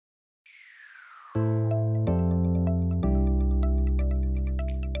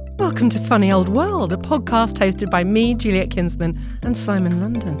Welcome to Funny Old World, a podcast hosted by me, Juliet Kinsman, and Simon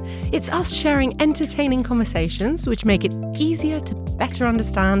London. It's us sharing entertaining conversations which make it easier to better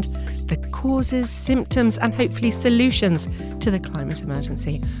understand the causes, symptoms, and hopefully solutions to the climate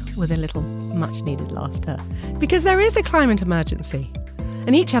emergency, with a little much-needed laughter. Because there is a climate emergency.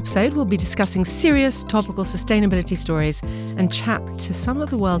 In each episode, we'll be discussing serious, topical sustainability stories and chat to some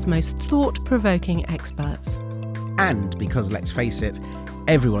of the world's most thought-provoking experts. And because, let's face it,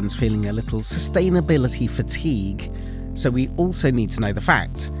 everyone's feeling a little sustainability fatigue, so we also need to know the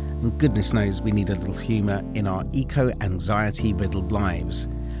facts. And goodness knows we need a little humour in our eco-anxiety riddled lives.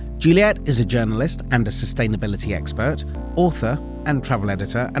 Juliet is a journalist and a sustainability expert, author and travel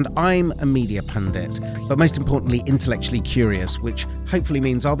editor, and I'm a media pundit, but most importantly intellectually curious, which hopefully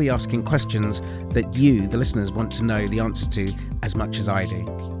means I'll be asking questions that you, the listeners, want to know the answers to as much as I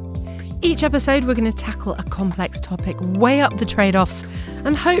do. Each episode, we're going to tackle a complex topic, weigh up the trade-offs,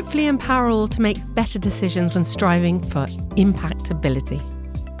 and hopefully empower all to make better decisions when striving for impactability.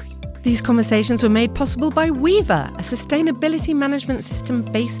 These conversations were made possible by Weaver, a sustainability management system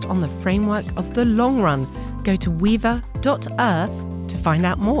based on the framework of the long run. Go to weaver.earth to find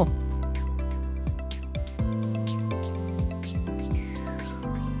out more.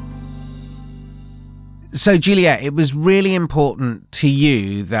 So, Juliet, it was really important to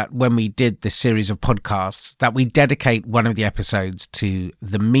you that when we did this series of podcasts, that we dedicate one of the episodes to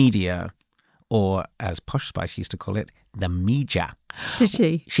the media, or as Posh Spice used to call it, the media. Did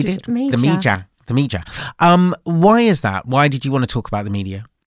she? She did. The media. The media. Why is that? Why did you want to talk about the media?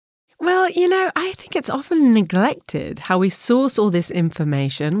 Well, I think it's often neglected how we source all this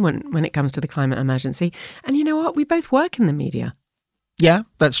information when it comes to the climate emergency. And you know what? We both work in the media. Yeah,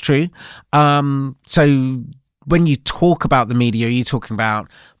 that's true. So when you talk about the media, are you talking about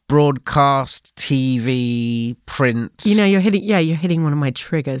broadcast, TV, print? You're hitting one of my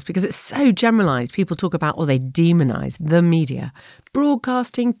triggers because it's so generalized. People talk about, or they demonize the media.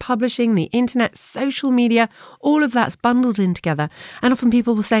 Broadcasting, publishing, the internet, social media, all of that's bundled in together. And often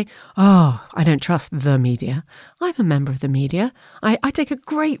people will say, oh, I don't trust the media. I'm a member of the media. I take a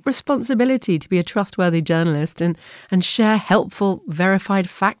great responsibility to be a trustworthy journalist and share helpful, verified,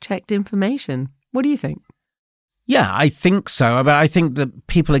 fact-checked information. What do you think? Yeah, I think so. But I think that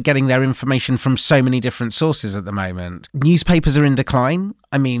people are getting their information from so many different sources at the moment. Newspapers are in decline.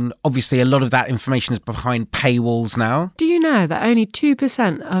 I mean, obviously, a lot of that information is behind paywalls now. Do you know that only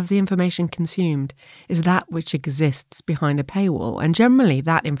 2% of the information consumed is that which exists behind a paywall? And generally,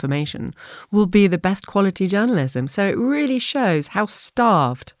 that information will be the best quality journalism. So it really shows how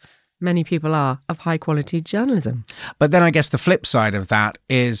starved many people are of high quality journalism. But then I guess the flip side of that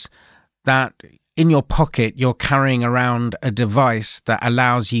is that in your pocket, you're carrying around a device that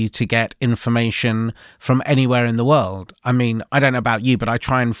allows you to get information from anywhere in the world. I mean, I don't know about you, but I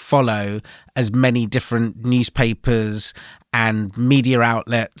try and follow as many different newspapers and media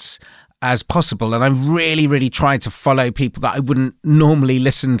outlets as possible. And I really, really try to follow people that I wouldn't normally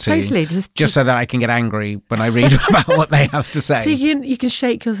listen to. Totally. Just so that I can get angry when I read about what they have to say. So you can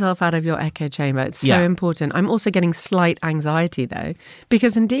shake yourself out of your echo chamber. It's so important. I'm also getting slight anxiety though,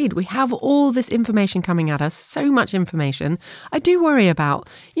 because indeed we have all this information coming at us, so much information. I do worry about,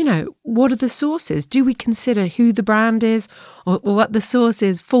 what are the sources? Do we consider who the brand is or what the source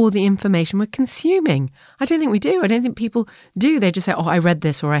is for the information we're consuming? I don't think we do. I don't think people do. They just say, oh, I read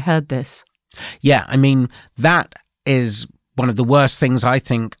this or I heard this. Yeah, I mean, that is one of the worst things I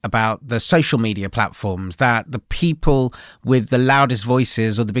think about the social media platforms, that the people with the loudest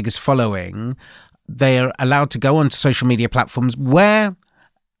voices or the biggest following, they are allowed to go onto social media platforms where,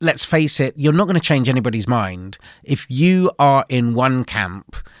 let's face it, you're not going to change anybody's mind. If you are in one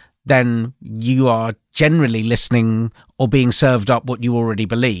camp, then you are generally listening or being served up what you already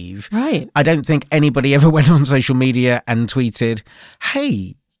believe. Right. I don't think anybody ever went on social media and tweeted,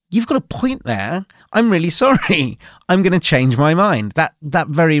 hey, you've got a point there. I'm really sorry. I'm going to change my mind. That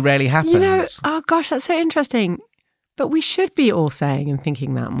very rarely happens. Oh gosh, that's so interesting. But we should be all saying and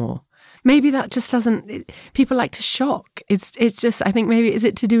thinking that more. Maybe that just doesn't, people like to shock. It's just, I think maybe, is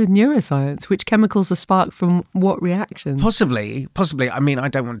it to do with neuroscience? Which chemicals are sparked from what reactions? Possibly. I mean, I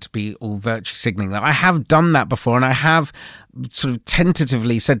don't want to be all virtue signaling that. I have done that before, and I have sort of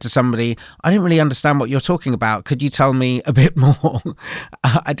tentatively said to somebody, I didn't really understand what you're talking about. Could you tell me a bit more?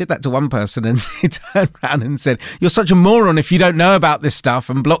 I did that to one person and he turned around and said, you're such a moron if you don't know about this stuff,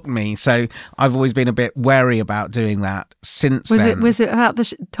 and blocked me. So I've always been a bit wary about doing that since then. Was it about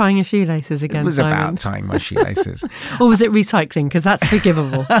the tying your shoelaces again, It was Simon? about tying my shoelaces. Or was it recycling? Because that's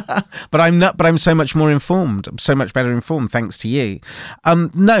forgivable. But I'm so much more informed. I'm so much better informed thanks to you.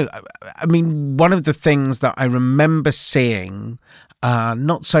 No, I mean, one of the things that I remember seeing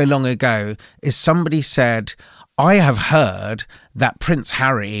not so long ago is somebody said, I have heard that Prince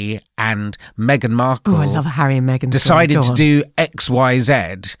Harry and Meghan Markle I love Harry and Meghan decided to do X, Y, Z.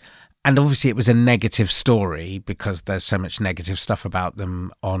 And obviously it was a negative story because there's so much negative stuff about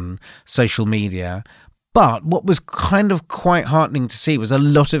them on social media. But what was kind of quite heartening to see was a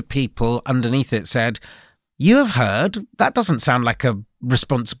lot of people underneath it said, you have heard, that doesn't sound like a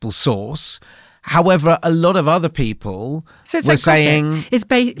responsible source. However, a lot of other people were saying... It's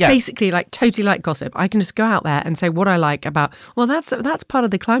basically like totally like gossip. I can just go out there and say what I like about... Well, that's part of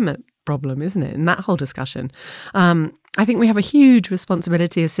the climate problem, isn't it? In that whole discussion. I think we have a huge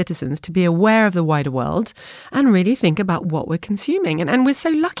responsibility as citizens to be aware of the wider world and really think about what we're consuming. And we're so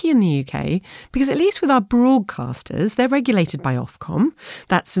lucky in the UK because at least with our broadcasters, they're regulated by Ofcom.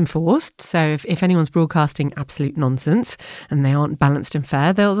 That's enforced. So if anyone's broadcasting absolute nonsense and they aren't balanced and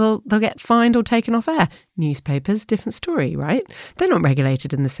fair, they'll get fined or taken off air. Newspapers, different story, right? They're not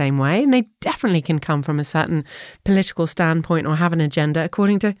regulated in the same way, and they definitely can come from a certain political standpoint or have an agenda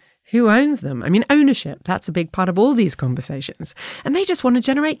according to who owns them. I mean, ownership, that's a big part of all these conversations. And they just want to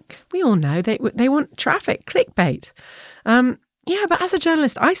generate, we all know, they want traffic, clickbait. Yeah, but as a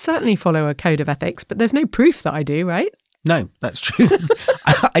journalist, I certainly follow a code of ethics, but there's no proof that I do, right? No, that's true.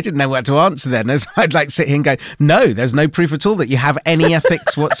 I didn't know what to answer then. I'd like to sit here and go, no, there's no proof at all that you have any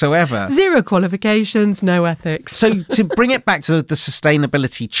ethics whatsoever. Zero qualifications, no ethics. So to bring it back to the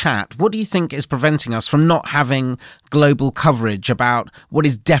sustainability chat, what do you think is preventing us from not having global coverage about what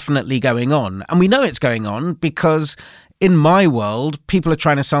is definitely going on? And we know it's going on because in my world, people are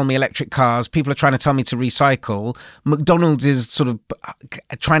trying to sell me electric cars. People are trying to tell me to recycle. McDonald's is sort of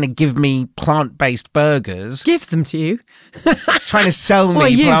trying to give me plant-based burgers. Give them to you. Trying to sell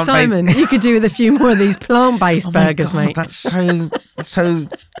me plant-based. Well, Simon, you could do with a few more of these plant-based burgers, God, mate. That's so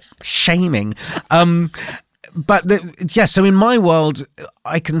shaming. So in my world,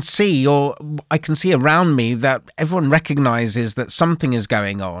 I can see around me that everyone recognises that something is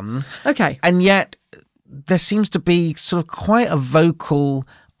going on. Okay. And yet there seems to be sort of quite a vocal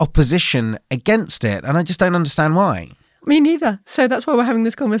opposition against it. And I just don't understand why. Me neither. So that's why we're having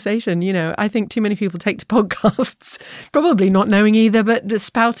this conversation. You know, I think too many people take to podcasts, probably not knowing either, but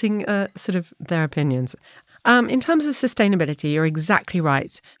spouting sort of their opinions. In terms of sustainability, you're exactly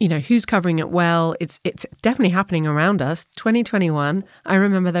right. You know, who's covering it well? It's definitely happening around us. 2021, I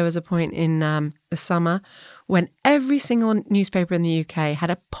remember there was a point in the summer when every single newspaper in the UK had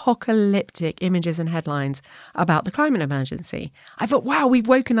apocalyptic images and headlines about the climate emergency. I thought, wow, we've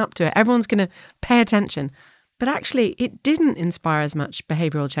woken up to it. Everyone's going to pay attention. But actually, it didn't inspire as much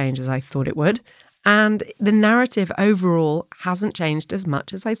behavioural change as I thought it would. And the narrative overall hasn't changed as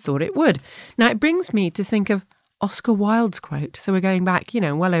much as I thought it would. Now, it brings me to think of Oscar Wilde's quote. So we're going back,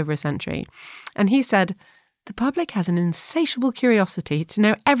 well over a century. And he said, the public has an insatiable curiosity to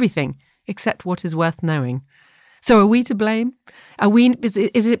know everything except what is worth knowing. So are we to blame? Is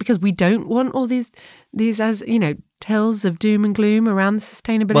it because we don't want all these as, tales of doom and gloom around the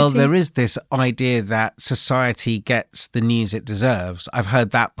sustainability? Well, there is this idea that society gets the news it deserves. I've heard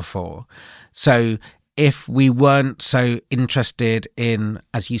that before. So if we weren't so interested in,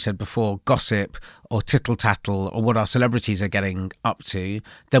 as you said before, gossip or tittle-tattle or what our celebrities are getting up to,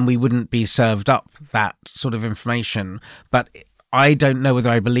 then we wouldn't be served up that sort of information. But I don't know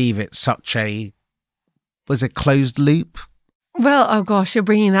whether I believe it's such a closed loop. Well, oh gosh, you're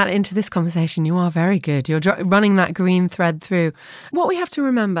bringing that into this conversation. You are very good. You're running that green thread through. What we have to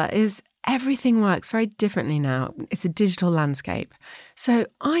remember is everything works very differently now. It's a digital landscape. So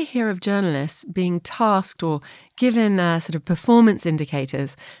I hear of journalists being tasked or given sort of performance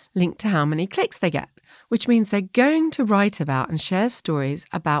indicators linked to how many clicks they get, which means they're going to write about and share stories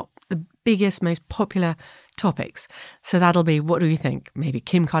about the biggest, most popular topics. So that'll be, what do we think? Maybe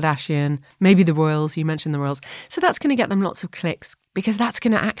Kim Kardashian, maybe the royals. You mentioned the royals. So that's going to get them lots of clicks because that's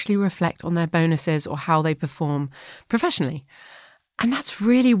going to actually reflect on their bonuses or how they perform professionally. And that's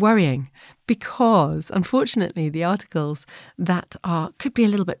really worrying because, unfortunately, the articles that could be a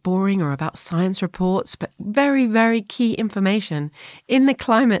little bit boring or about science reports, but very, very key information in the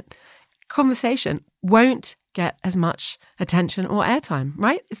climate conversation won't get as much attention or airtime,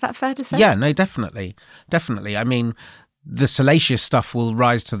 right? Is that fair to say? Yeah, no, definitely. Definitely. I mean, the salacious stuff will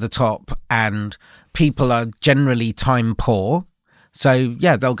rise to the top, and people are generally time poor. So,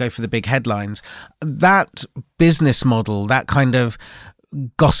 yeah, they'll go for the big headlines. That business model, that kind of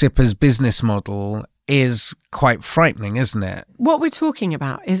gossiper's business model, is quite frightening, isn't it? What we're talking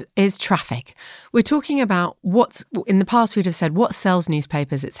about is traffic. We're talking about what's, in the past we'd have said, what sells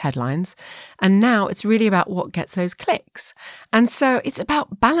newspapers, its headlines. And now it's really about what gets those clicks. And so it's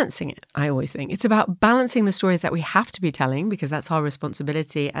about balancing it, I always think. It's about balancing the stories that we have to be telling, because that's our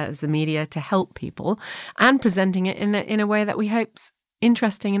responsibility as the media to help people, and presenting it in a way that we hope's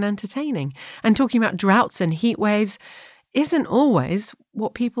interesting and entertaining. And talking about droughts and heat waves isn't always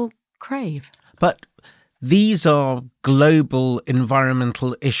what people crave. But these are global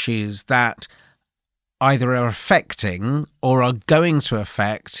environmental issues that either are affecting or are going to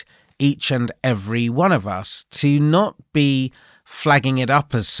affect each and every one of us. To not be flagging it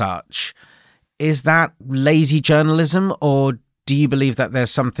up as such, is that lazy journalism, or do you believe that there's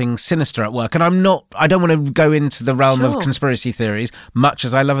something sinister at work? And I don't want to go into the realm of conspiracy theories, much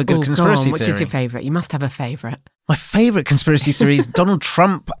as I love a good conspiracy theory. Which is your favourite? You must have a favourite. My favourite conspiracy theory is Donald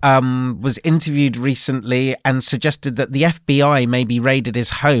Trump was interviewed recently and suggested that the FBI maybe raided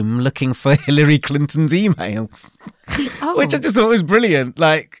his home looking for Hillary Clinton's emails, which I just thought was brilliant.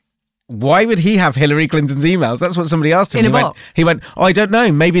 Like, why would he have Hillary Clinton's emails? That's what somebody asked him. He went, oh, I don't know.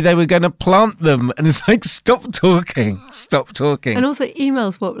 Maybe they were going to plant them. And it's like, stop talking. And also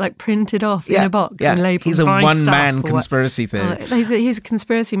emails, printed off in a box and labeled. He's a one-man conspiracy theory. He's a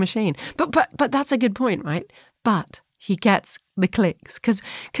conspiracy machine. But that's a good point, right? But he gets the clicks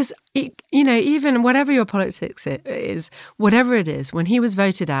because even whatever your politics is, whatever it is, when he was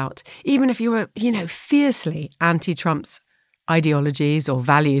voted out, even if you were, fiercely anti-Trump's ideologies or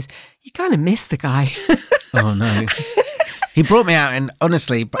values, you kind of miss the guy. Oh, no. He brought me out, and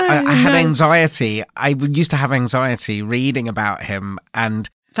honestly, I had anxiety. I used to have anxiety reading about him, and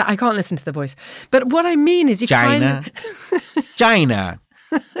I can't listen to the voice. But what I mean is China.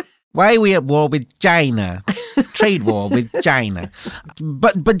 Why are we at war with China? Trade war with China.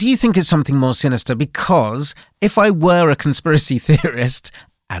 But do you think it's something more sinister? Because if I were a conspiracy theorist,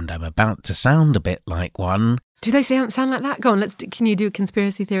 and I'm about to sound a bit like one... Do they sound like that? Go on, can you do a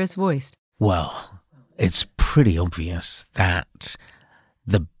conspiracy theorist voice? Well, it's pretty obvious that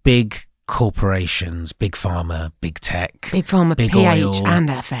the big corporations, big pharma, big tech... Big pharma, big PH oil,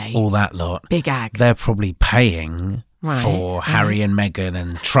 and FA. All that lot. Big ag. They're probably paying... for Harry and Meghan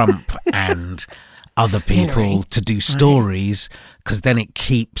and Trump and other people to do stories, because then it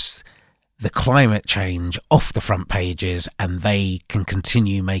keeps the climate change off the front pages and they can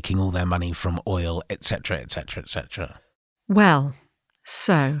continue making all their money from oil, etc., etc., etc. Well,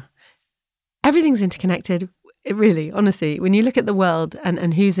 so everything's interconnected. It really, honestly, when you look at the world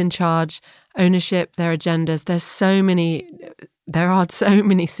and who's in charge, ownership, their agendas, there are so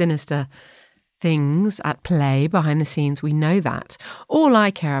many sinister things at play behind the scenes. We know that. All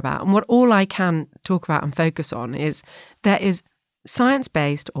I care about, and all I can talk about and focus on, is there is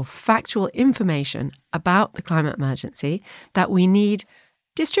science-based or factual information about the climate emergency that we need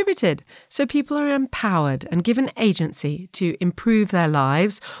distributed so people are empowered and given agency to improve their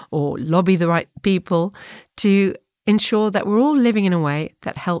lives or lobby the right people to ensure that we're all living in a way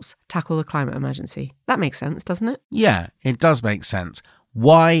that helps tackle the climate emergency. That makes sense, doesn't it? Yeah, it does make sense.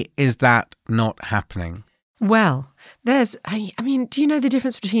 Why is that not happening? Well, do you know the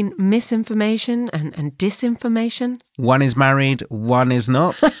difference between misinformation and disinformation? One is married, one is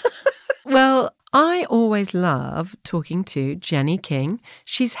not. Well, I always love talking to Jenny King.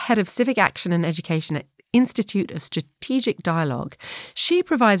 She's head of civic action and education at Institute of Strategic Dialogue. She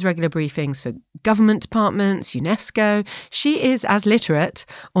provides regular briefings for government departments, UNESCO. She is as literate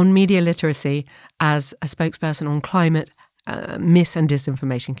on media literacy as a spokesperson on climate mis and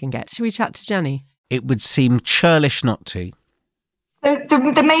disinformation can get. Should we chat to Jenny? It would seem churlish not to. So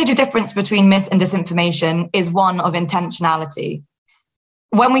the major difference between mis and disinformation is one of intentionality.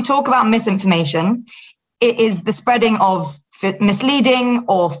 When we talk about misinformation, it is the spreading of misleading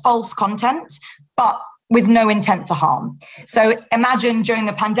or false content, but with no intent to harm. So imagine during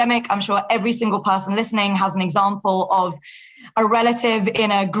the pandemic, I'm sure every single person listening has an example of a relative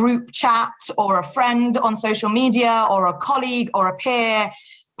in a group chat or a friend on social media or a colleague or a peer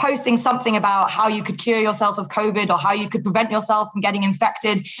posting something about how you could cure yourself of COVID or how you could prevent yourself from getting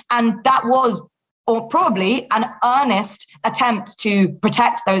infected. And that was or probably an earnest attempt to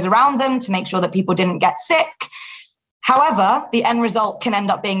protect those around them, to make sure that people didn't get sick. However, the end result can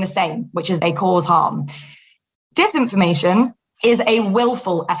end up being the same, which is they cause harm. Disinformation is a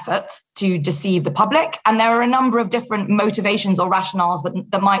willful effort to deceive the public. And there are a number of different motivations or rationales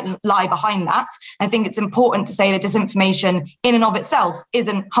that might lie behind that. I think it's important to say that disinformation in and of itself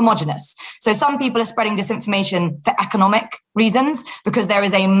isn't homogenous. So some people are spreading disinformation for economic reasons because there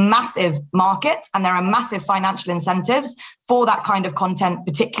is a massive market and there are massive financial incentives for that kind of content,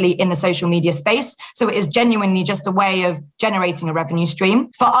 particularly in the social media space. So it is genuinely just a way of generating a revenue stream.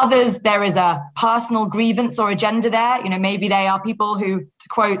 For others, there is a personal grievance or agenda there. Maybe they are people who, to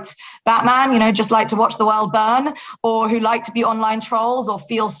quote Batman, just like to watch the world burn, or who like to be online trolls or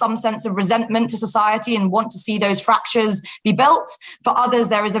feel some sense of resentment to society and want to see those fractures be built. For others,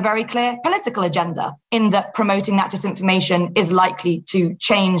 there is a very clear political agenda in that promoting that disinformation is likely to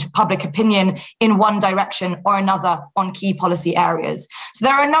change public opinion in one direction or another on key policy areas. So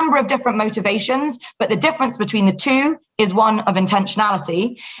there are a number of different motivations, but the difference between the two is one of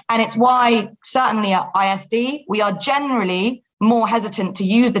intentionality. And it's why, certainly at ISD, we are generally more hesitant to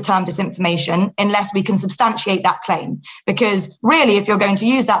use the term disinformation unless we can substantiate that claim. Because really, if you're going to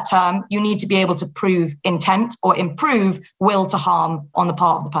use that term, you need to be able to prove intent or improve will to harm on the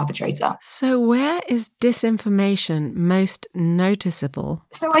part of the perpetrator. So where is disinformation most noticeable?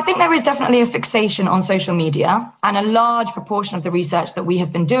 So I think there is definitely a fixation on social media, and a large proportion of the research that we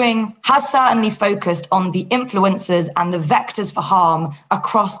have been doing has certainly focused on the influencers and the vectors for harm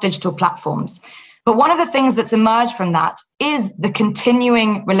across digital platforms. But one of the things that's emerged from that is the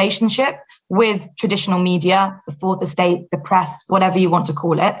continuing relationship with traditional media, the fourth estate, the press, whatever you want to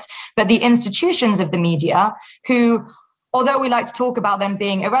call it, but the institutions of the media who, although we like to talk about them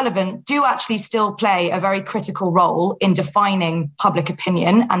being irrelevant, do actually still play a very critical role in defining public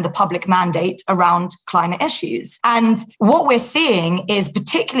opinion and the public mandate around climate issues. And what we're seeing is,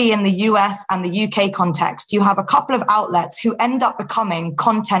 particularly in the US and the UK context, you have a couple of outlets who end up becoming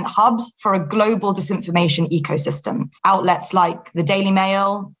content hubs for a global disinformation ecosystem. Outlets like the Daily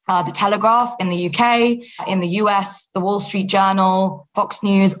Mail, the Telegraph in the UK, in the US, the Wall Street Journal, Fox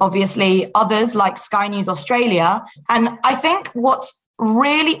News, obviously, others like Sky News Australia. And I think what's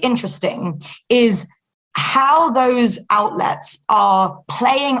really interesting is how those outlets are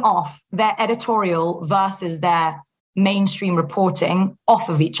playing off their editorial versus their mainstream reporting off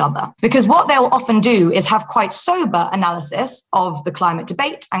of each other. Because what they'll often do is have quite sober analysis of the climate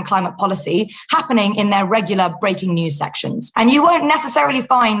debate and climate policy happening in their regular breaking news sections. And you won't necessarily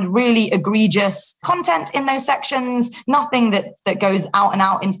find really egregious content in those sections, nothing that goes out and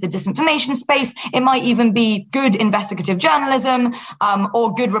out into the disinformation space. It might even be good investigative journalism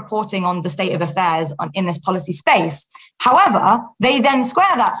or good reporting on the state of affairs in this policy space. However, they then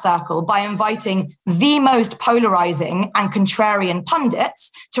square that circle by inviting the most polarizing and contrarian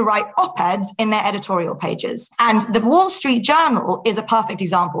pundits to write op-eds in their editorial pages. And the Wall Street Journal is a perfect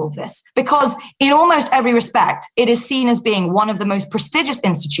example of this, because in almost every respect, it is seen as being one of the most prestigious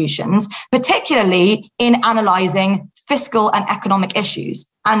institutions, particularly in analyzing fiscal and economic issues.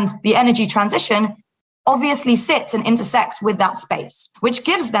 And the energy transition obviously sits and intersects with that space, which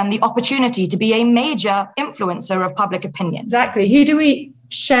gives them the opportunity to be a major influencer of public opinion. Exactly. Who do we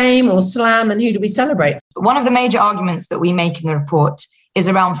shame or slam and who do we celebrate? One of the major arguments that we make in the report is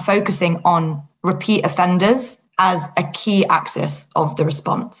around focusing on repeat offenders as a key axis of the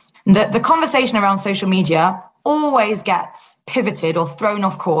response. The conversation around social media always gets pivoted or thrown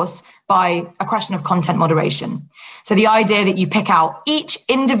off course by a question of content moderation. So the idea that you pick out each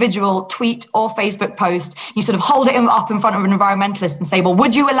individual tweet or Facebook post, you sort of hold it up in front of an environmentalist and say, well,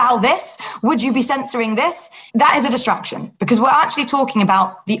 would you allow this? Would you be censoring this? That is a distraction, because we're actually talking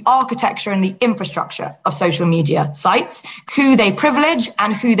about the architecture and the infrastructure of social media sites, who they privilege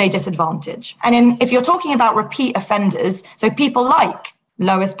and who they disadvantage. And if you're talking about repeat offenders, so people like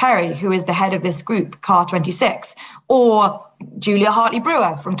Lois Perry, who is the head of this group, CAR26, or Julia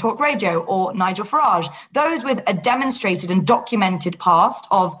Hartley-Brewer from Talk Radio, or Nigel Farage, those with a demonstrated and documented past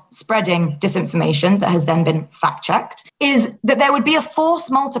of spreading disinformation that has then been fact-checked, is that there would be a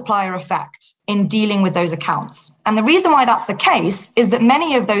force multiplier effect in dealing with those accounts. And the reason why that's the case is that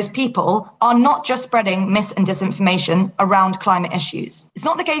many of those people are not just spreading mis and disinformation around climate issues. It's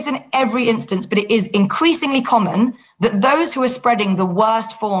not the case in every instance, but it is increasingly common that those who are spreading the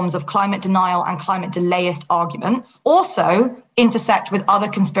worst forms of climate denial and climate delayist arguments also intersect with other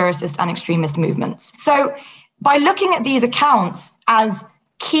conspiracist and extremist movements. So by looking at these accounts as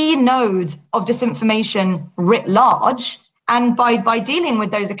key nodes of disinformation writ large, and by dealing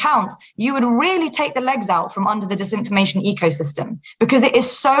with those accounts, you would really take the legs out from under the disinformation ecosystem, because it is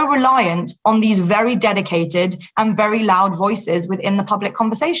so reliant on these very dedicated and very loud voices within the public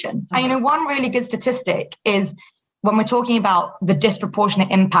conversation. And one really good statistic is when we're talking about the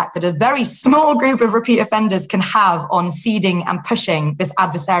disproportionate impact that a very small group of repeat offenders can have on seeding and pushing this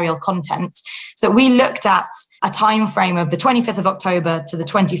adversarial content. So we looked at a time frame of the 25th of October to the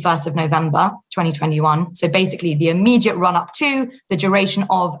 21st of November, 2021. So basically the immediate run up to, the duration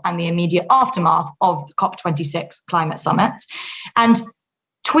of, and the immediate aftermath of the COP26 climate summit. And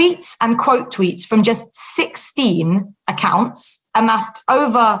tweets and quote tweets from just 16 accounts amassed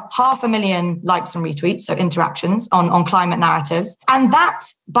over 500,000 likes and retweets, so interactions on climate narratives. And that,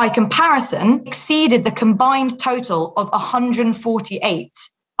 by comparison, exceeded the combined total of 148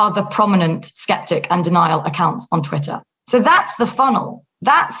 other prominent skeptic and denial accounts on Twitter. So that's the funnel.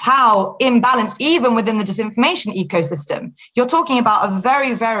 That's how imbalanced, even within the disinformation ecosystem, you're talking about a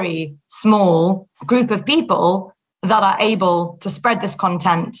very, very small group of people that are able to spread this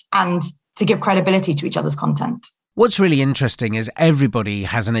content and to give credibility to each other's content. What's really interesting is everybody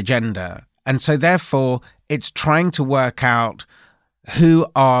has an agenda. And so therefore, it's trying to work out who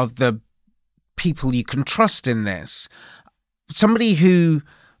are the people you can trust in this. Somebody who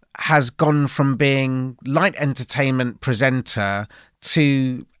has gone from being light entertainment presenter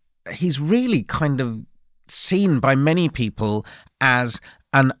to he's really kind of seen by many people as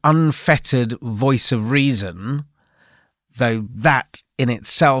an unfettered voice of reason, though that in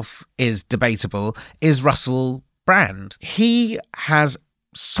itself is debatable, is Russell Brand. He has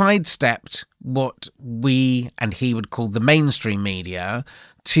sidestepped what we and he would call the mainstream media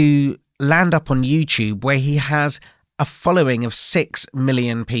to land up on YouTube, where he has a following of 6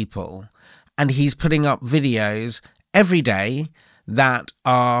 million people. And he's putting up videos every day that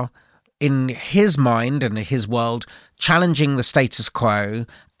are, in his mind and his world, challenging the status quo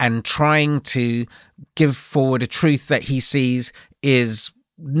and trying to give forward a truth that he sees is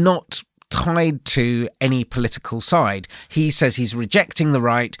not tied to any political side. He says he's rejecting the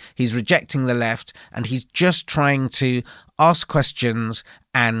right, he's rejecting the left, and he's just trying to ask questions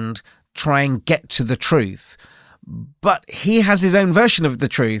and try and get to the truth. But he has his own version of the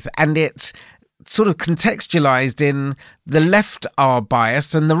truth, and it's sort of contextualized in the left are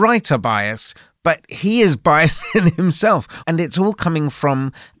biased and the right are biased, but he is biased in himself. And it's all coming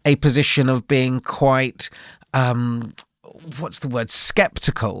from a position of being quite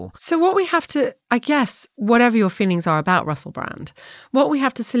skeptical. So what we have to, I guess, whatever your feelings are about Russell Brand, what we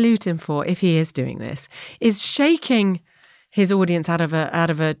have to salute him for, if he is doing this, is shaking his audience out of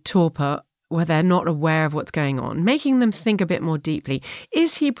a torpor where they're not aware of what's going on, making them think a bit more deeply.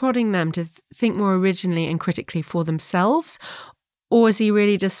 Is he prodding them to think more originally and critically for themselves? Or is he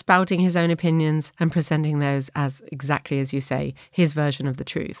really just spouting his own opinions and presenting those as, exactly as you say, his version of the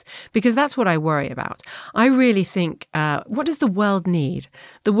truth? Because that's what I worry about. I really think, what does the world need?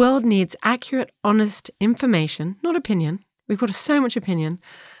 The world needs accurate, honest information, not opinion. We've got so much opinion.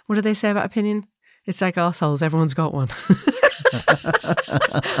 What do they say about opinion? It's like arseholes, everyone's got one.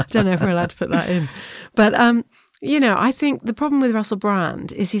 Don't know if we're allowed to put that in. But, I think the problem with Russell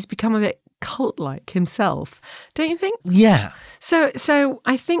Brand is he's become a bit cult-like himself, don't you think? Yeah. So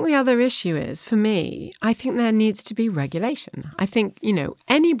I think the other issue is, for me, I think there needs to be regulation. I think,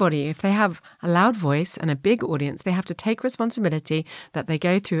 anybody, if they have a loud voice and a big audience, they have to take responsibility that they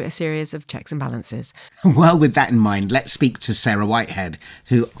go through a series of checks and balances. Well, with that in mind, let's speak to Sarah Whitehead,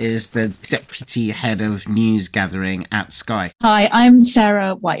 who is the Deputy Head of News Gathering at Sky. Hi, I'm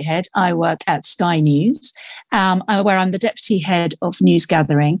Sarah Whitehead. I work at Sky News, where I'm the Deputy Head of News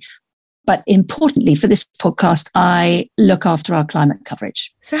Gathering. But importantly, for this podcast, I look after our climate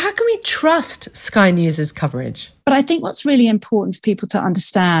coverage. So how can we trust Sky News' coverage? But I think what's really important for people to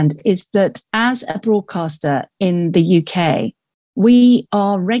understand is that as a broadcaster in the UK, we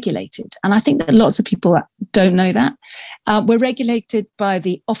are regulated. And I think that lots of people don't know that. We're regulated by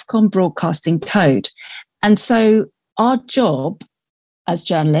the Ofcom Broadcasting Code. And so our job as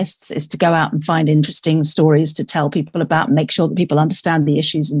journalists is to go out and find interesting stories to tell people about and make sure that people understand the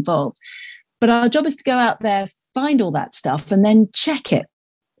issues involved. But our job is to go out there, find all that stuff, and then check it.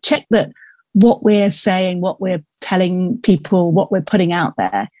 Check that what we're saying, what we're telling people, what we're putting out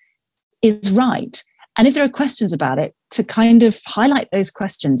there is right. And if there are questions about it, to kind of highlight those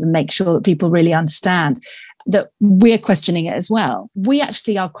questions and make sure that people really understand that we're questioning it as well. We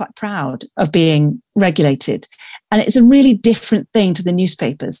actually are quite proud of being regulated. And it's a really different thing to the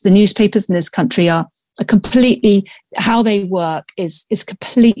newspapers. The newspapers in this country are completely, how they work is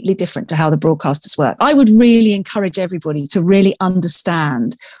completely different to how the broadcasters work. I would really encourage everybody to really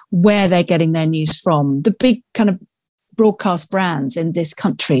understand where they're getting their news from. The big kind of broadcast brands in this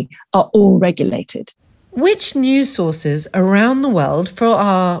country are all regulated. Which news sources around the world, for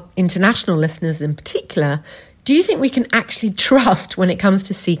our international listeners in particular, do you think we can actually trust when it comes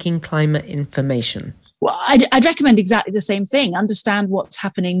to seeking climate information? Well, I'd recommend exactly the same thing. Understand what's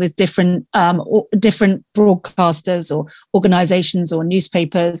happening with different broadcasters or organizations or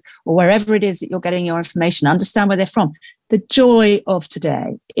newspapers or wherever it is that you're getting your information. Understand where they're from. The joy of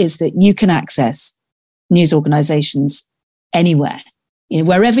today is that you can access news organizations anywhere.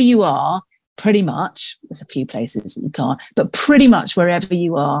 Wherever you are, pretty much, there's a few places that you can't, but pretty much wherever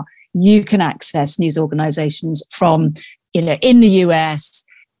you are, you can access news organizations from, in the US,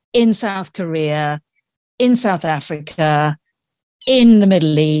 in South Korea, in South Africa, in the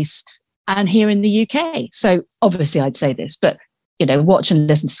Middle East, and here in the UK. So obviously I'd say this, but, watch and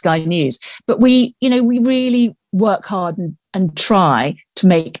listen to Sky News. But we really work hard and try to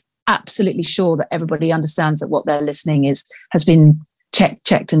make absolutely sure that everybody understands that what they're listening has been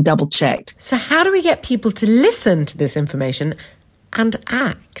checked and double checked. So how do we get people to listen to this information and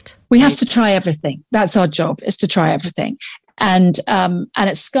act? We have to try everything. That's our job, is to try everything. And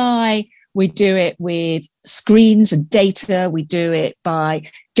at Sky, we do it with screens and data. We do it by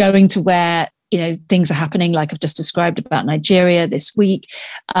going to where, things are happening, like I've just described about Nigeria this week.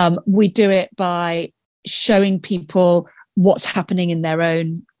 We do it by showing people what's happening in their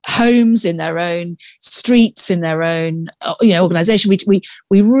own homes, in their own streets, in their own, organization.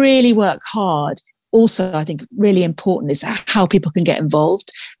 We really work hard. Also, I think really important is how people can get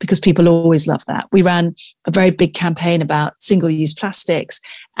involved, because people always love that. We ran a very big campaign about single-use plastics,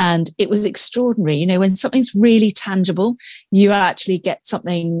 and it was extraordinary. When something's really tangible, you actually get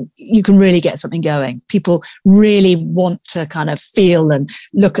something, you can really get something going. People really want to kind of feel and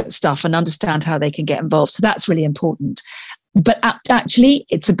look at stuff and understand how they can get involved. So that's really important. But actually,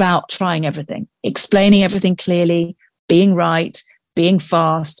 it's about trying everything, explaining everything clearly, being right, being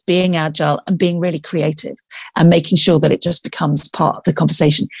fast, being agile, and being really creative, and making sure that it just becomes part of the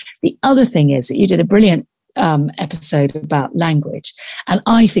conversation. The other thing is that you did a brilliant episode about language, and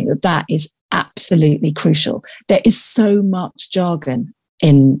I think that is absolutely crucial. There is so much jargon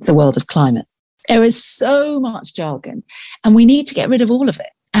in the world of climate. There is so much jargon, and we need to get rid of all of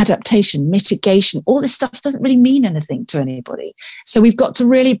it. Adaptation, mitigation, all this stuff doesn't really mean anything to anybody. So we've got to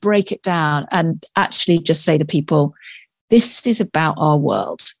really break it down and actually just say to people, this is about our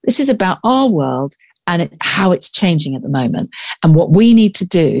world. This is about our world and how it's changing at the moment, and what we need to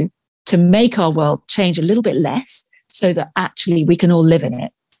do to make our world change a little bit less so that actually we can all live in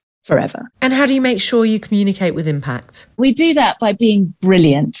it forever. And how do you make sure you communicate with impact? We do that by being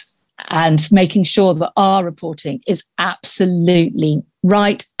brilliant and making sure that our reporting is absolutely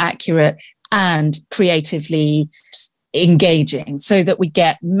right, accurate, and creatively engaging, so that we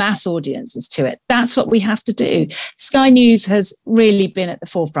get mass audiences to it. That's what we have to do. Sky News has really been at the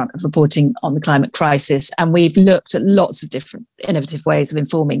forefront of reporting on the climate crisis, and we've looked at lots of different innovative ways of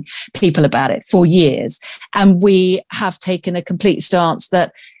informing people about it for years. And we have taken a complete stance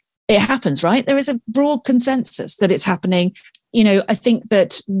that it happens, right? There is a broad consensus that it's happening. I think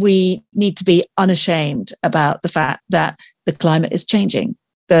that we need to be unashamed about the fact that the climate is changing,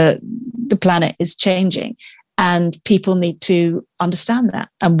 the planet is changing, and people need to understand that,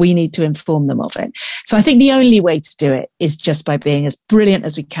 and we need to inform them of it. So I think the only way to do it is just by being as brilliant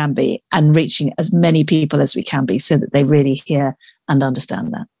as we can be and reaching as many people as we can be, so that they really hear and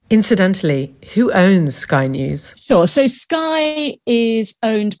understand that. Incidentally, who owns Sky News? Sure. So Sky is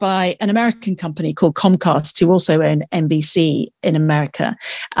owned by an American company called Comcast, who also own NBC in America.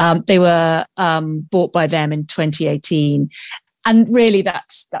 They were bought by them in 2018. And really,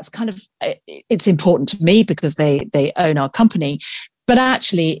 that's kind of, it's important to me because they own our company. But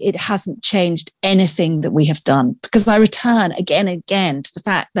actually, it hasn't changed anything that we have done, because I return again and again to the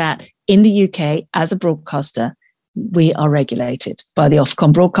fact that in the UK, as a broadcaster, we are regulated by the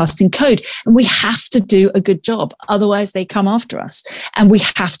Ofcom Broadcasting Code, and we have to do a good job. Otherwise, they come after us, and we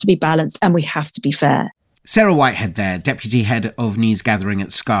have to be balanced and we have to be fair. Sarah Whitehead there, Deputy Head of News Gathering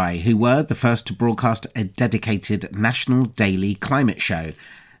at Sky, who were the first to broadcast a dedicated national daily climate show.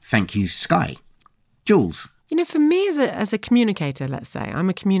 Thank you, Sky. Jules? For me as a communicator, let's say, I'm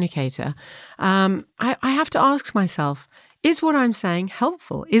a communicator, I have to ask myself, is what I'm saying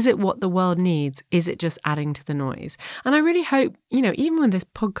helpful? Is it what the world needs? Is it just adding to the noise? And I really hope, even with this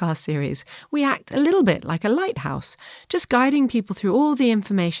podcast series, we act a little bit like a lighthouse, just guiding people through all the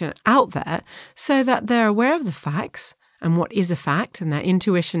information out there so that they're aware of the facts and what is a fact, and their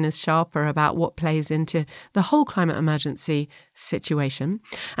intuition is sharper about what plays into the whole climate emergency situation.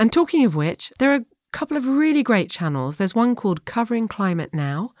 And talking of which, there are couple of really great channels. There's one called Covering Climate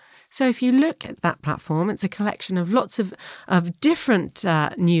Now. So if you look at that platform, it's a collection of lots of different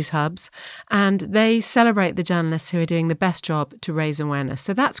news hubs, and they celebrate the journalists who are doing the best job to raise awareness.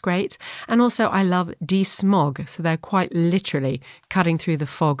 So that's great. And also I love DeSmog. So they're quite literally cutting through the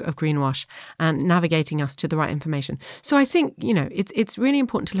fog of greenwash and navigating us to the right information. So I think, it's really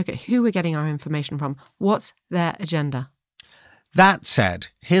important to look at who we're getting our information from. What's their agenda? That said,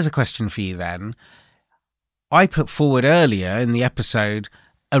 here's a question for you then. I put forward earlier in the episode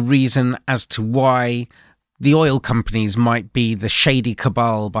a reason as to why the oil companies might be the shady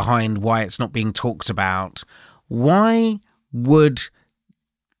cabal behind why it's not being talked about. Why would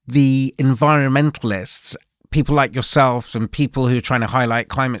the environmentalists, people like yourself and people who are trying to highlight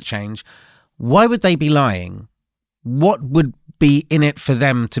climate change, why would they be lying? What would be in it for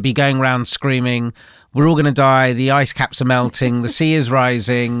them to be going around screaming, we're all going to die, the ice caps are melting, the sea is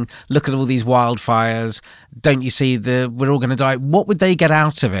rising, look at all these wildfires, don't you see we're all going to die? What would they get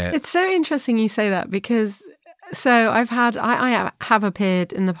out of it? It's so interesting you say that, because I have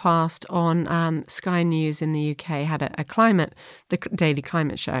appeared in the past on Sky News in the UK, had the Daily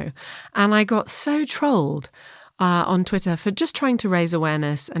Climate Show, and I got so trolled on Twitter for just trying to raise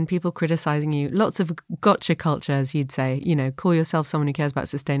awareness and people criticizing you. Lots of gotcha culture, as you'd say, call yourself someone who cares about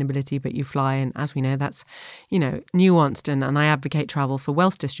sustainability, but you fly. And as we know, that's, nuanced. And I advocate travel for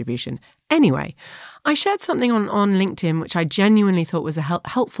wealth distribution. Anyway, I shared something on LinkedIn, which I genuinely thought was a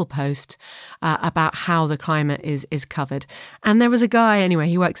helpful post about how the climate is covered. And there was a guy, anyway,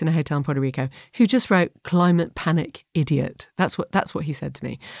 he works in a hotel in Puerto Rico, who just wrote "climate panic idiot." That's what he said to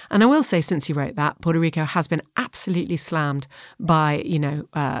me. And I will say, since he wrote that, Puerto Rico has been absolutely slammed by,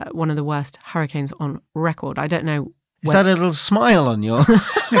 one of the worst hurricanes on record. I don't know. Is that a little smile on your...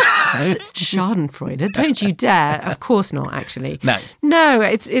 Schadenfreude, don't you dare. Of course not, actually. No,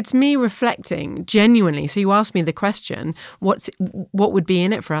 it's me reflecting genuinely. So you asked me the question, what would be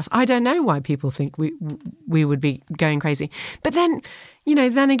in it for us? I don't know why people think we would be going crazy. But then,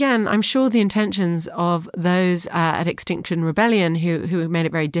 then again, I'm sure the intentions of those at Extinction Rebellion who made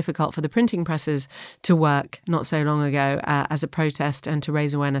it very difficult for the printing presses to work not so long ago as a protest and to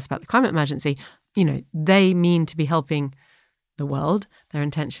raise awareness about the climate emergency, they mean to be helping the world. Their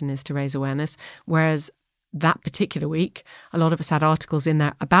intention is to raise awareness. Whereas that particular week, a lot of us had articles in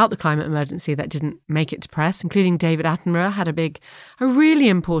there about the climate emergency that didn't make it to press, including David Attenborough had a really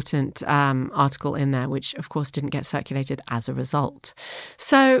important article in there, which of course didn't get circulated as a result.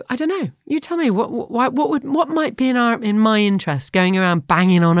 So I don't know. You tell me what might be in my interest going around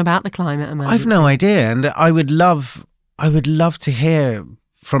banging on about the climate emergency. I've no idea, and I would love to hear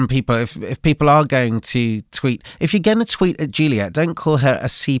from people, if people are going to tweet. If you're going to tweet at Juliet, don't call her a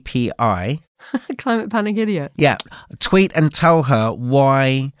CPI. Climate panic idiot. Yeah. Tweet and tell her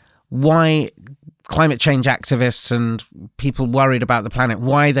why climate change activists and people worried about the planet,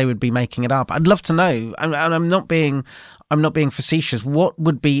 why they would be making it up. I'd love to know. And I'm not being facetious. What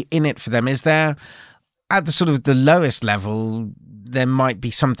would be in it for them? Is there, at the sort of the lowest level, there might be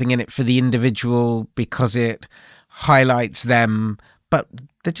something in it for the individual because it highlights them, but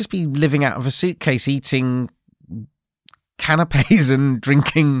they'd just be living out of a suitcase, eating canapes and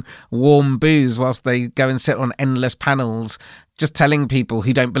drinking warm booze whilst they go and sit on endless panels, just telling people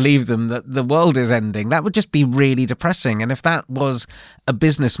who don't believe them that the world is ending. That would just be really depressing. And if that was a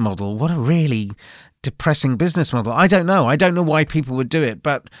business model, what a really depressing business model. I don't know. I don't know why people would do it,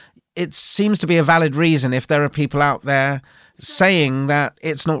 but it seems to be a valid reason if there are people out there saying that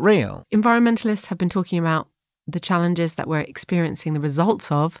it's not real. Environmentalists have been talking about the challenges that we're experiencing the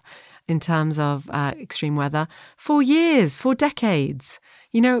results of in terms of extreme weather for years, for decades,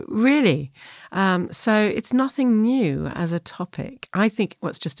 really. So it's nothing new as a topic. I think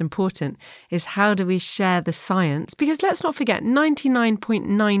what's just important is how do we share the science? Because let's not forget,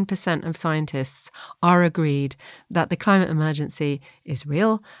 99.9% of scientists are agreed that the climate emergency is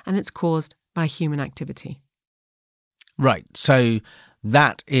real and it's caused by human activity. Right. So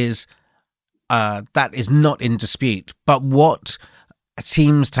that is not in dispute. But what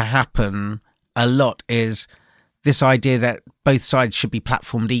seems to happen a lot is this idea that both sides should be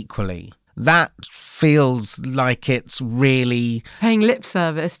platformed equally. That feels like it's really paying lip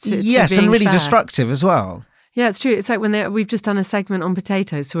service to yes, being and really fair. Destructive as well. Yeah, it's true. It's like when we've just done a segment on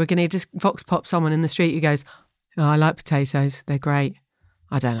potatoes, so we're going to just vox pop someone in the street who goes, "Oh, I like potatoes. They're great.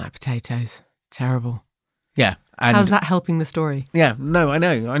 I don't like potatoes. Terrible." Yeah. And how's that helping the story? Yeah, no, I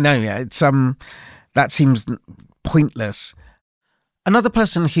know. Yeah, it's that seems pointless. Another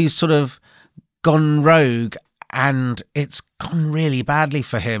person who's sort of gone rogue and it's gone really badly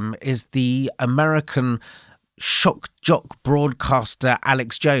for him is the American shock jock broadcaster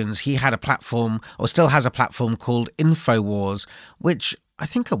Alex Jones, he had a platform, or still has a platform, called InfoWars, which I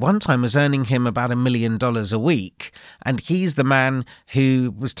think at one time was earning him about $1 million a week. And he's the man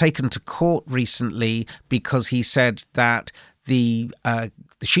who was taken to court recently because he said that the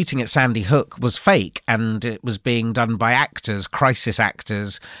shooting at Sandy Hook was fake and it was being done by actors, crisis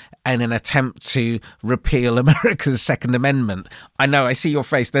actors, in an attempt to repeal America's Second Amendment. I know, I see your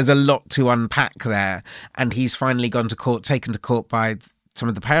face. There's a lot to unpack there. And he's finally gone to court, taken to court by some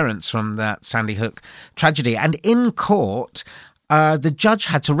of the parents from that Sandy Hook tragedy. And in court, the judge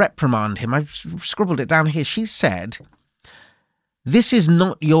had to reprimand him. I've scribbled it down here. She said, "This is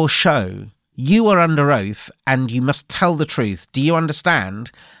not your show. You are under oath and you must tell the truth. Do you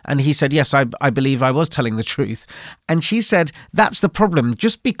understand?" And he said, "Yes, I believe I was telling the truth." And she said, "That's the problem.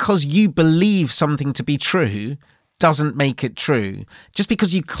 Just because you believe something to be true doesn't make it true. Just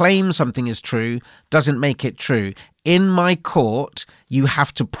because you claim something is true doesn't make it true. In my court, you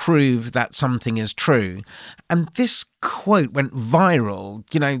have to prove that something is true." And this quote went viral,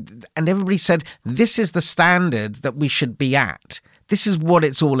 and everybody said, this is the standard that we should be at. This is what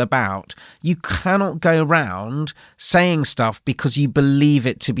it's all about. You cannot go around saying stuff because you believe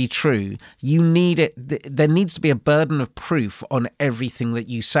it to be true. You need it. There needs to be a burden of proof on everything that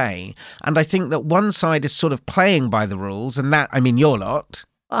you say. And I think that one side is sort of playing by the rules, and that, your lot.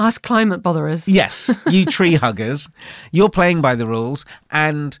 Us climate botherers. Yes, you tree huggers. You're playing by the rules.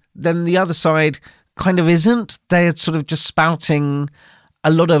 And then the other side kind of isn't. They're sort of just spouting a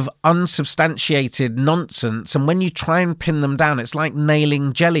lot of unsubstantiated nonsense. And when you try and pin them down, it's like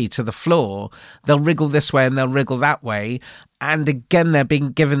nailing jelly to the floor. They'll wriggle this way and they'll wriggle that way. And again, they're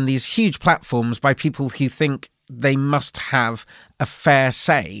being given these huge platforms by people who think they must have a fair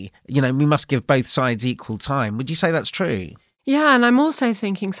say. We must give both sides equal time. Would you say that's true? Yeah, and I'm also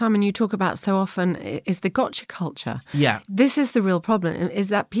thinking, Simon, you talk about so often is the gotcha culture. Yeah. This is the real problem, is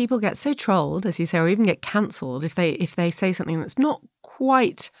that people get so trolled, as you say, or even get cancelled if they say something that's not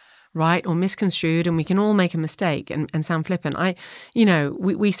quite right or misconstrued, and we can all make a mistake and sound flippant.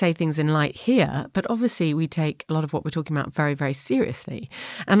 We say things in light here, but obviously we take a lot of what we're talking about very, very seriously.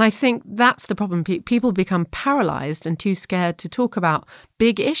 And I think that's the problem. People become paralyzed and too scared to talk about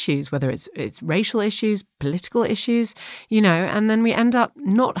big issues, whether it's racial issues, political issues, and then we end up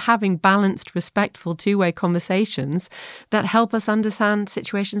not having balanced, respectful, two-way conversations that help us understand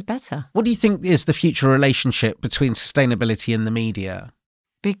situations better. What do you think is the future relationship between sustainability and the media?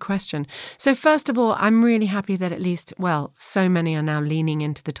 Big question. So first of all, I'm really happy that at least, so many are now leaning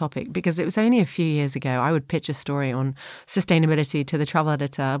into the topic, because it was only a few years ago I would pitch a story on sustainability to the travel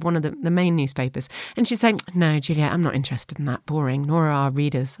editor of one of the main newspapers. And she'd say, "No, Juliet, I'm not interested in that. Boring. Nor are our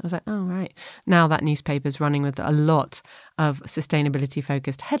readers." I was like, oh, right. Now that newspaper's running with a lot of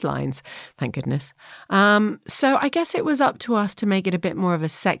sustainability-focused headlines, thank goodness. So I guess it was up to us to make it a bit more of a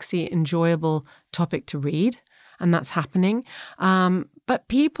sexy, enjoyable topic to read. And that's happening. But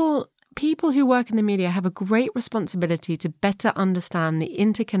people who work in the media have a great responsibility to better understand the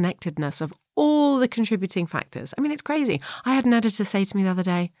interconnectedness of all the contributing factors. It's crazy. I had an editor say to me the other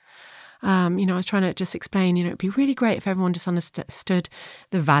day, I was trying to just explain, it'd be really great if everyone just understood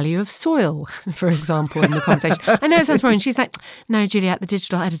the value of soil, for example, in the conversation. I know it sounds boring. She's like, "No, Juliet, the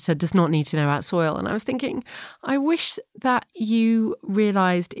digital editor does not need to know about soil." And I was thinking, I wish that you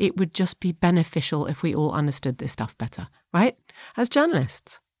realised it would just be beneficial if we all understood this stuff better, right? As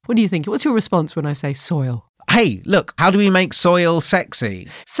journalists. What do you think? What's your response when I say soil? Hey, look, how do we make soil sexy?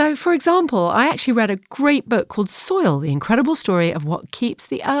 So, for example, I actually read a great book called Soil, The Incredible Story of What Keeps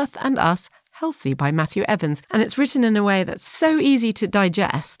the Earth and Us Healthy by Matthew Evans. And it's written in a way that's so easy to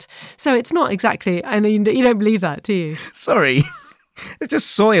digest. So it's not exactly, and you don't believe that, do you? Sorry, it's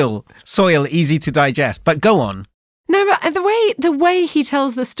just soil, easy to digest. But go on. No, but the way he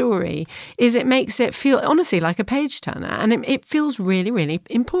tells the story is it makes it feel, honestly, like a page turner, and it feels really, really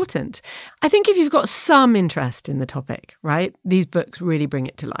important. I think if you've got some interest in the topic, right, these books really bring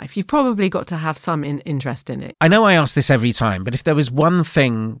it to life. You've probably got to have some interest in it. I know I ask this every time, but if there was one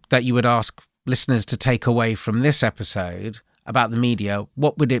thing that you would ask listeners to take away from this episode about the media,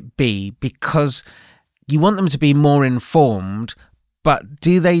 what would it be? Because you want them to be more informed. But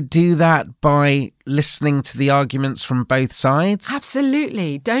do they do that by listening to the arguments from both sides?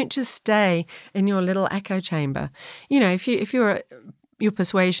 Absolutely. Don't just stay in your little echo chamber. If your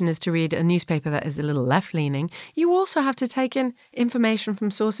persuasion is to read a newspaper that is a little left-leaning, you also have to take in information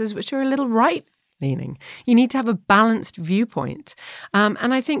from sources which are a little right-leaning. You need to have a balanced viewpoint.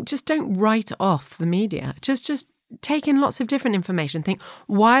 And I think just don't write off the media. Just take in lots of different information. Think,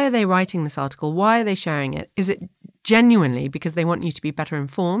 why are they writing this article? Why are they sharing it? Is it genuinely because they want you to be better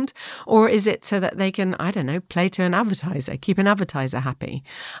informed? Or is it so that they can, I don't know, play to an advertiser, keep an advertiser happy?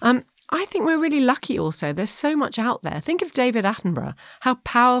 I think we're really lucky also. There's so much out there. Think of David Attenborough, how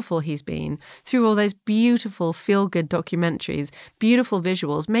powerful he's been through all those beautiful feel-good documentaries, beautiful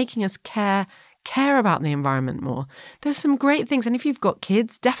visuals, making us care about the environment more. There's some great things. And if you've got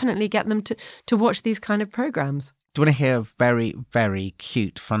kids, definitely get them to watch these kind of programs. Do you want to hear a very, very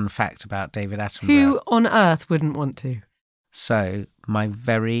cute fun fact about David Attenborough? Who on earth wouldn't want to? So my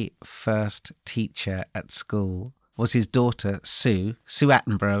very first teacher at school was his daughter, Sue. Sue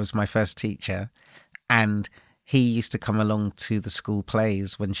Attenborough was my first teacher. And he used to come along to the school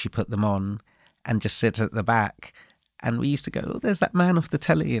plays when she put them on and just sit at the back. And we used to go, oh, there's that man off the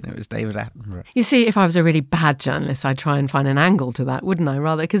telly, and it was David Attenborough. You see, if I was a really bad journalist, I'd try and find an angle to that, wouldn't I,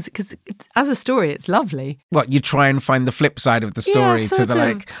 rather? Because as a story, it's lovely. What, you try and find the flip side of the story to the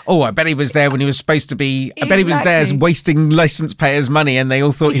like, oh, I bet he was there when he was supposed to be, I bet he was there wasting licence payers' money and they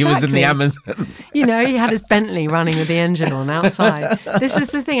all thought he was in the Amazon. You know, he had his Bentley running with the engine on outside. This is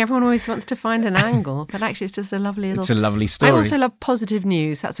the thing, everyone always wants to find an angle, but actually it's just a lovely little... It's a lovely story. I also love Positive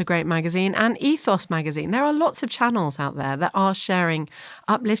News, that's a great magazine, and Ethos magazine. There are lots of channels out there that are sharing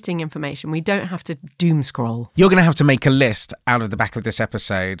uplifting information. We don't have to doom scroll. You're going to have to make a list out of the back of this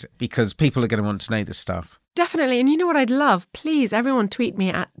episode because people are going to want to know this stuff. Definitely. And you know what I'd love? Please, everyone tweet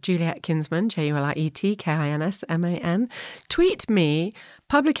me at Juliet Kinsman, JulietKinsman. Tweet me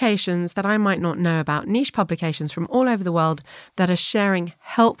publications that I might not know about, niche publications from all over the world that are sharing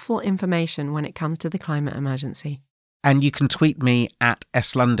helpful information when it comes to the climate emergency. And you can tweet me at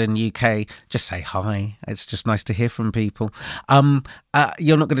SLondonUK. Just say hi. It's just nice to hear from people.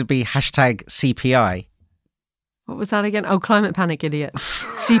 You're not going to be hashtag CPI. What was that again? Oh, Climate Panic Idiot.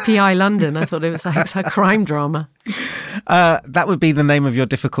 CPI London. I thought it was like a crime drama. That would be the name of your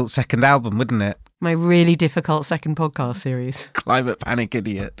difficult second album, wouldn't it? My really difficult second podcast series. Climate Panic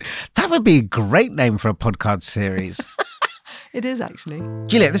Idiot. That would be a great name for a podcast series. It is, actually.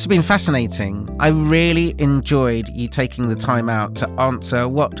 Juliet, this has been fascinating. I really enjoyed you taking the time out to answer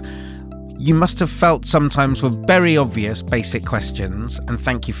what you must have felt sometimes were very obvious basic questions. And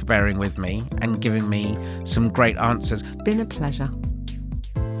thank you for bearing with me and giving me some great answers. It's been a pleasure.